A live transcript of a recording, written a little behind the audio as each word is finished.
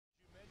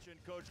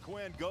Coach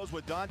Quinn goes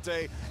with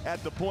Dante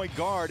at the point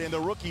guard, and the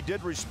rookie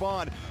did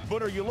respond.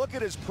 Booner, you look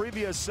at his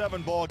previous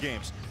 7 ball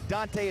games.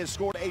 Dante has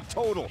scored a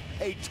total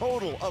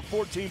of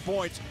 14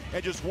 points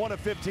and just 1 of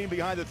 15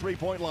 behind the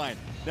three-point line.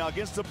 Now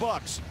against the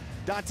Bucks,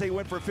 Dante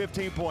went for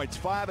 15 points,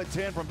 5 of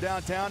 10 from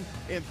downtown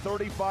in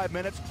 35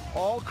 minutes,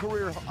 all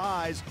career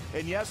highs,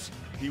 and yes,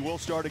 he will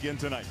start again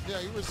tonight. Yeah,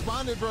 he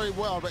responded very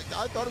well, but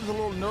I thought he was a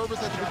little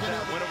nervous at the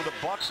beginning. Win over the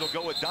Bucks. He'll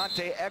go with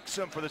Dante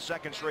Exum for the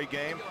second straight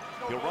game.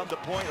 He'll run the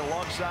point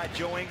alongside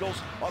Joe Ingles.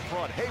 Up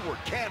front, Hayward,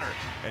 Canner,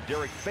 and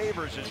Derek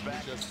Favors is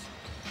back. Just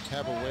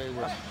have a way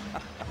with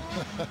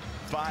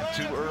 5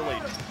 too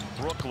early.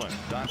 Brooklyn,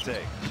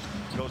 Dante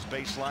goes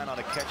baseline on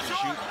a catch and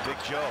shoot.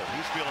 Big Joe,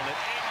 he's feeling it.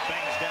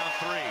 Bangs down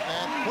 3.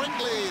 And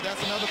quickly,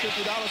 that's another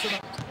 $50 in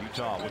the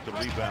Utah with the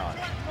rebound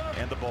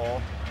and the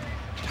ball.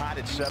 Tied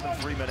at 7,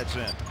 3 minutes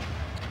in.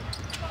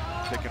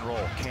 Pick and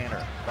roll,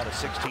 Canner, about a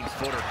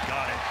 16-footer,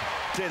 got it.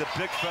 Say the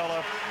big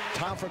fella.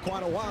 Top for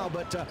quite a while,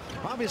 but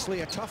obviously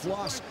a tough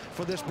loss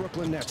for this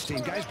Brooklyn Nets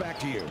team. Guys, back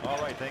to you.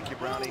 All right, thank you,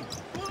 Brownie.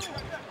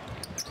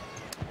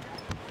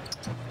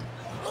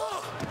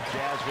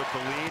 Jazz with the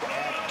lead,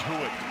 add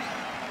to it.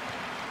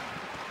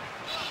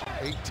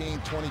 18,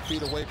 20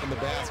 feet away from the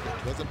basket.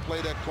 Doesn't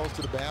play that close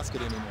to the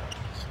basket anymore.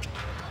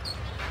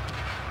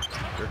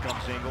 Here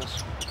comes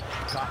Ingles.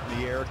 Caught in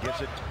the air, gets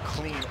it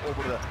clean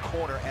over to the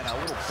corner, and a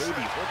little baby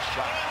hook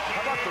shot.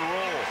 How about the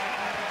roll?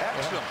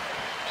 Exum.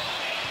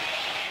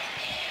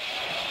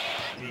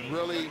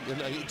 Really,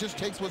 he just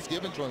takes what's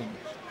given to him.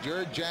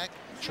 Jared Jack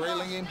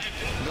trailing him.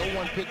 No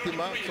one picked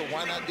him up, so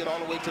why not get all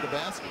the way to the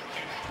basket?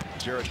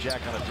 Jared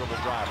Jack on a dribble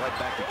drive, right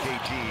back to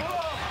KG.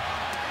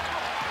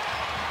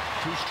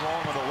 Too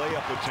strong on the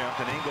layup attempt,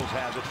 and Ingles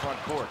has it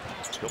front court.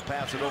 He'll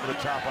pass it over the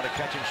top on a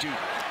catch and shoot.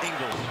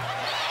 Ingles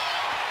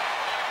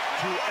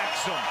to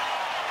Exum.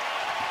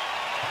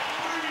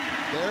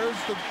 There's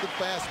the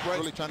fast break.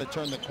 Really trying to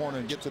turn the corner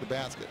and get to the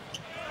basket.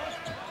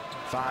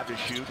 5 to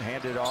shoot,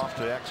 handed off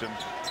to Exum.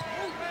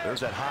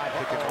 There's that high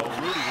pick and roll.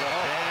 Rudy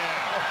left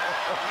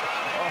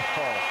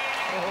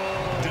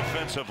hand.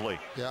 Defensively.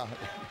 Yeah.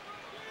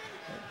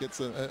 Gets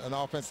an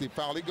offensive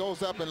foul. He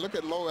goes up and look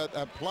at low.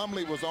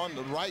 Plumlee was on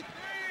the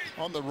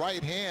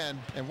right hand,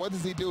 and what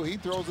does he do? He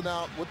throws it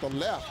out with the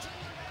left.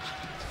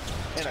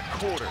 And a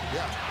quarter.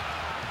 Yeah.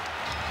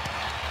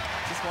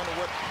 Just wonder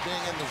what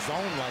being in the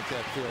zone like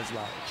that feels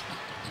like.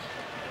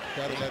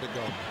 Gotta let it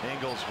go.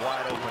 Ingles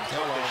wide open.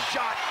 The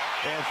shot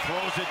and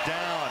throws it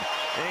down.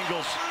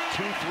 Ingles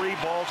 2-3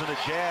 balls, and the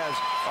Jazz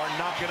are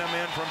knocking him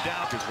in from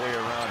down. His way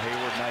around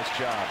Hayward. Nice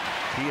job.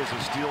 He is a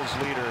steals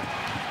leader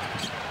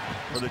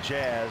for the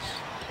Jazz.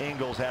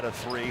 Ingles had a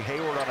 3.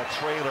 Hayward on a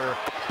trailer.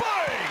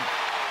 Bang!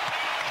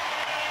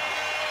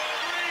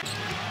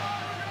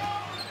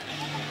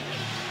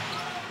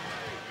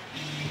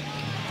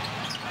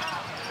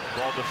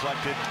 Ball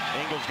deflected.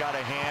 Ingles got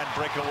a hand.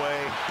 Breakaway.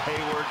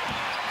 Hayward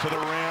to the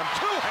rim.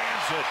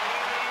 Two-hands it.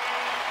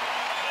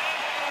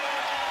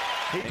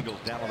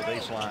 Ingles down on the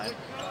baseline.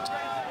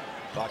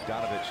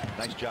 Bogdanovich,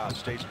 nice job.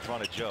 Stays in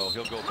front of Joe.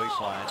 He'll go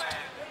baseline.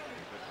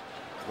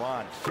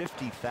 Ron,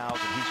 50,000.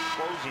 He's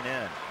closing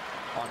in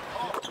on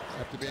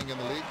after being in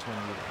the league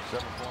 20 years.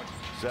 7 points,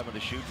 7 to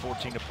shoot,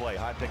 14 to play.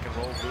 High pick and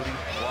roll. Rudy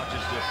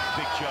watches the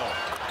Big Joe.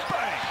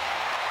 Bang!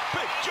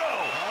 Big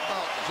Joe! How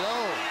about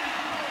Joe?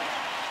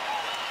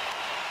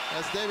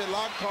 As David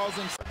Locke calls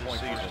him.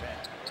 Point season.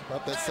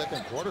 About that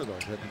second quarter, though.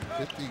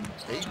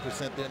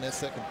 58% there in that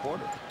second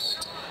quarter.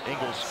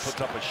 Ingles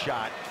puts up a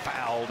shot,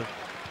 fouled,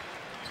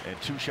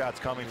 and 2 shots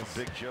coming from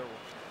Big Joe.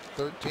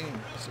 13,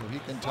 so he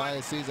can tie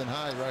a season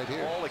high right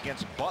here. All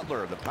against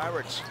Butler. The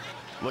Pirates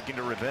looking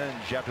to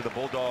revenge after the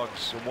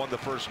Bulldogs won the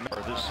first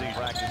match this season.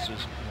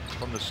 Practices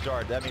from the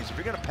start. That means if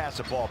you're going to pass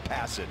a ball,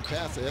 pass it.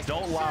 Pass it.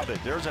 Don't lob it.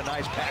 There's a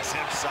nice pass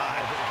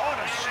inside on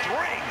a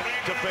string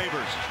to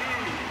Favors.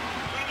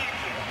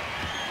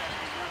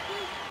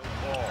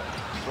 Ball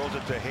throws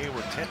it to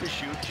Hayward. 10 to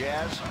shoot.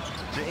 Jazz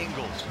to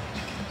Ingles.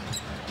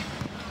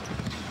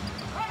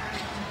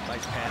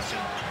 Nice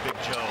passing. Big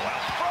Joe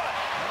out front.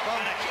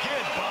 And a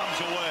kid bombs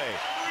away.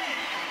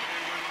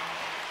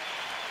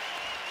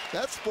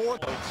 That's 4.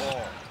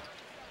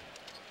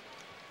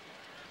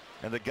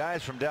 And the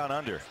guys from down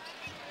under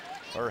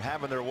are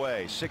having their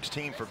way.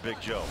 16 for Big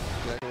Joe.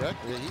 Yeah,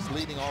 correct. Yeah, he's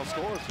leading all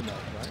scorers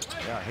tonight, right?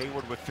 Yeah,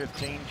 Hayward with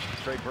 15.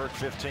 Trey Burke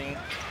 15.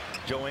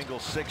 Joe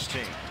Ingles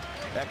 16.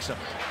 Exum,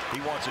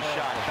 he wants a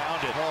shot.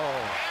 Found it.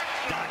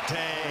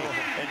 Dante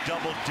in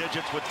double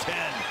digits with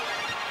 10.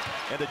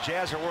 And the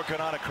Jazz are working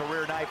on a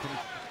career night from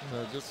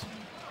just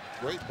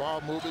great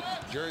ball movement.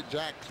 Jared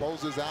Jack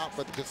closes out,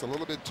 but just a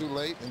little bit too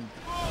late, and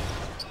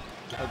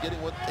are getting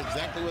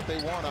exactly what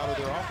they want out of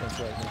their offense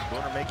right now.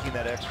 Brunner making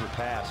that extra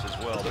pass as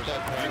well. There's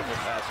that beautiful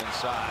pass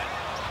inside.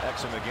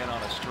 Exum again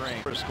on a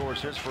string.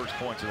 Scores his first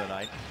points of the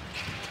night.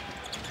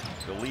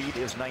 The lead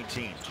is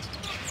 19.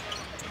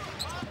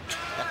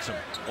 Exum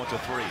wants a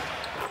 3.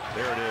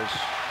 There it is.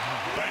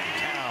 Bang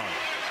down.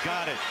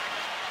 Got it.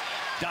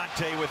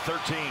 Dante with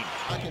 13.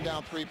 Knocking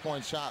down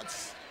 3-point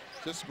shots.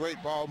 Just great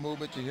ball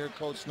movement. You hear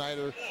Coach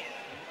Snyder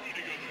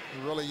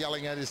really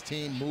yelling at his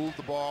team, move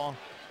the ball,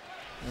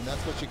 and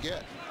that's what you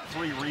get.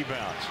 3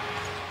 rebounds.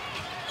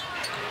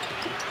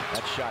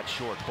 That shot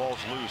short. Ball's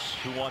loose.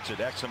 Who wants it?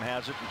 Exum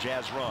has it.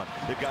 Jazz run.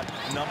 They've got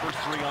number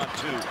 3 on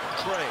 2.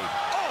 Trey.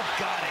 Oh,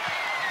 got it.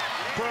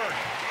 Burke.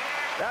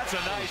 That's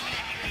a nice.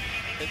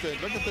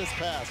 Look at this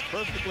pass.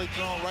 Perfectly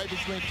thrown right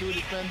between 2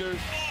 defenders.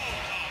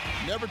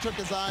 Never took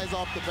his eyes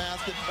off the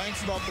basket.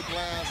 Banks it off the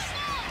glass.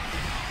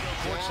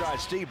 Courtside,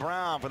 Steve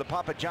Brown for the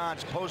Papa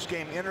John's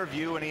post-game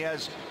interview, and he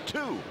has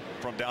 2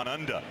 from down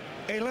under.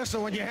 Hey,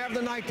 listen, when you have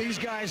the night these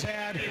guys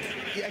had,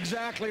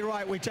 exactly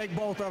right. We take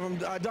both of them.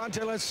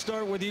 Dante, let's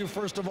start with you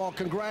first of all.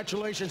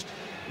 Congratulations.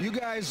 You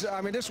guys,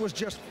 I mean, this was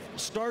just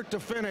start to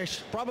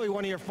finish, probably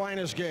one of your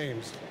finest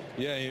games.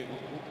 Yeah,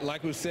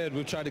 like we said,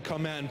 we've tried to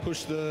come out and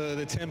push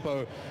the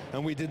tempo,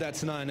 and we did that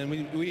tonight.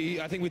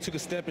 And I think we took a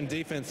step in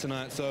defense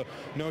tonight. So,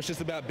 it's just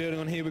about building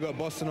on here. We got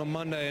Boston on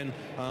Monday,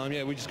 and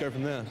yeah, we just go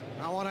from there.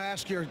 I want to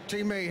ask your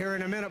teammate here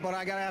in a minute, but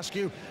I got to ask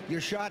you, your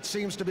shot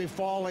seems to be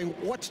falling.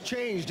 What's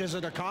changed? Is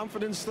it a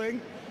confidence thing?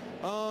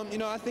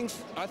 I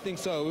think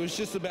so. It was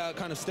just about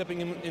kind of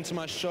stepping into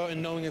my shot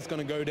and knowing it's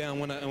going to go down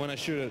when I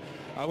shoot it.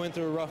 I went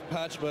through a rough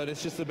patch, but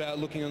it's just about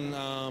looking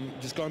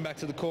and just going back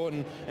to the court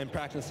and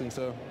practicing.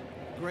 So.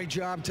 Great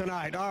job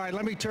tonight. All right,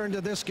 let me turn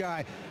to this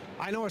guy.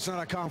 I know it's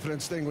not a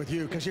confidence thing with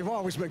you because you've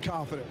always been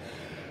confident.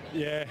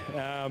 Yeah,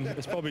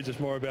 it's probably just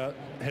more about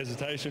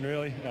hesitation,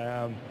 really.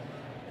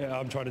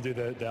 I'm trying to do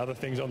the other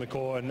things on the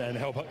court and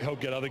help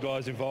get other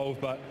guys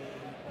involved, but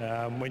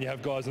when you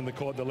have guys on the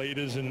court, the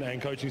leaders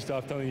and coaching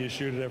staff telling you to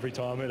shoot it every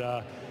time,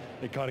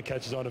 it kind of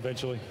catches on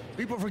eventually.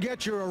 People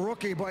forget you're a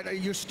rookie, but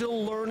you're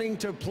still learning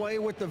to play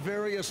with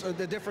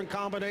the different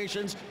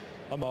combinations.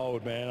 I'm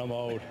old, man. I'm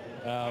old.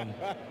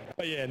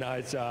 But yeah, no,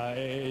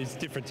 it's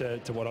different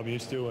to what I'm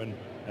used to, and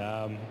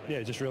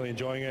yeah, just really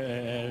enjoying it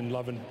and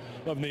loving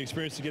the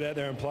experience to get out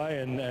there and play,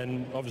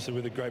 and obviously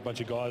with a great bunch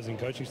of guys and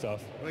coaching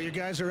staff. Well, you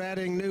guys are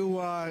adding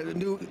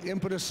new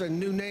impetus and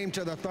new name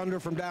to the Thunder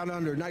from down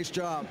under. Nice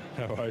job.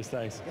 No worries,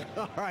 thanks.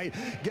 All right,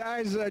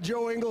 guys,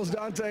 Joe Ingles,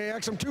 Dante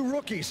Exum, 2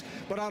 rookies,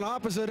 but on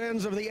opposite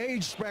ends of the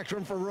age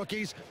spectrum for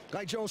rookies.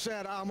 Like Joe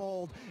said, I'm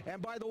old.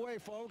 And by the way,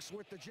 folks,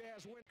 with the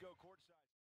Jazz win, go courtside.